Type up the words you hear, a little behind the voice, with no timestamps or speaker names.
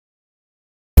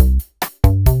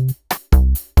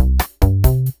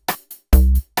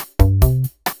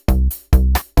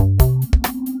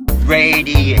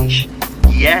Radiation,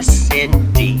 yes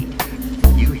indeed.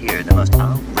 You hear the most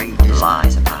outrageous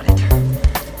lies about it.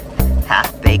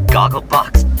 Half-baked goggle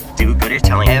box do-gooders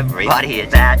telling everybody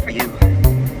it's bad for you.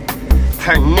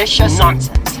 Pernicious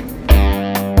nonsense.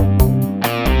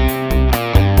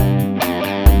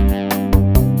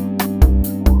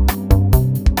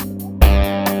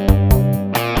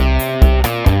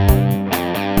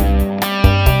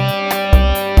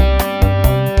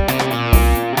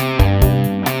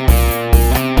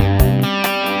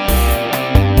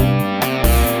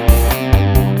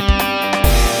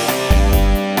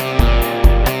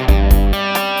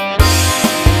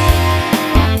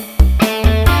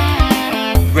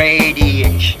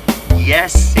 Radiation,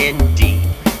 yes indeed.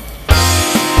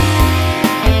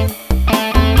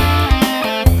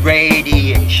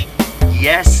 Radiation,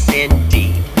 yes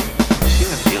indeed. You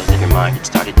ever feel as if your mind had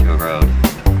started to erode?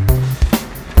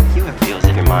 You ever feel as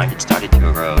if your mind had started to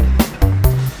erode?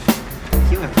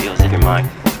 You ever feel as if your mind?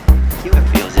 You ever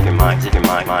feel as if your mind, as if your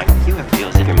mind. You ever feel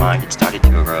as if your mind had started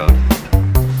to erode?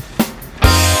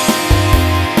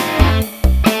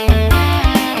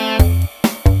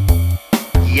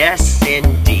 Yes,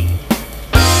 indeed.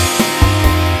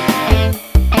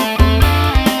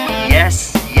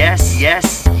 Yes, yes,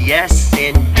 yes, yes,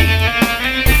 indeed.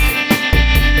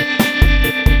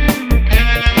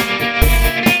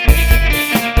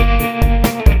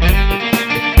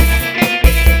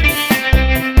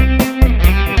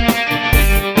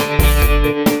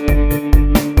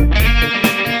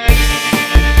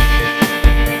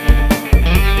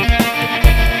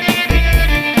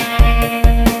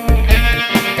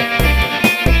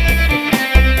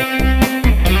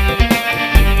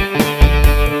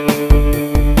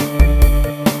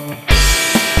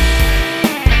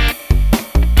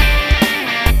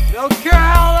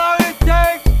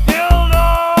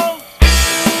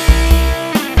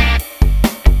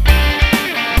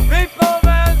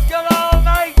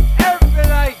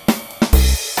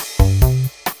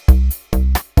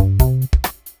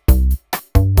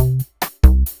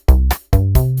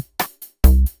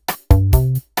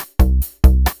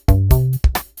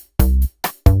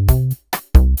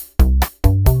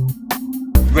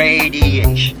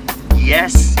 Radiation,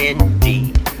 yes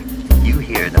indeed. You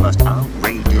hear the most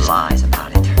outrageous lies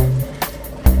about it.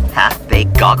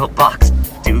 Half-baked goggle box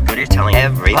do-gooders telling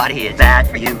everybody it's bad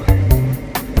for you.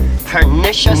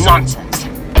 Pernicious nonsense.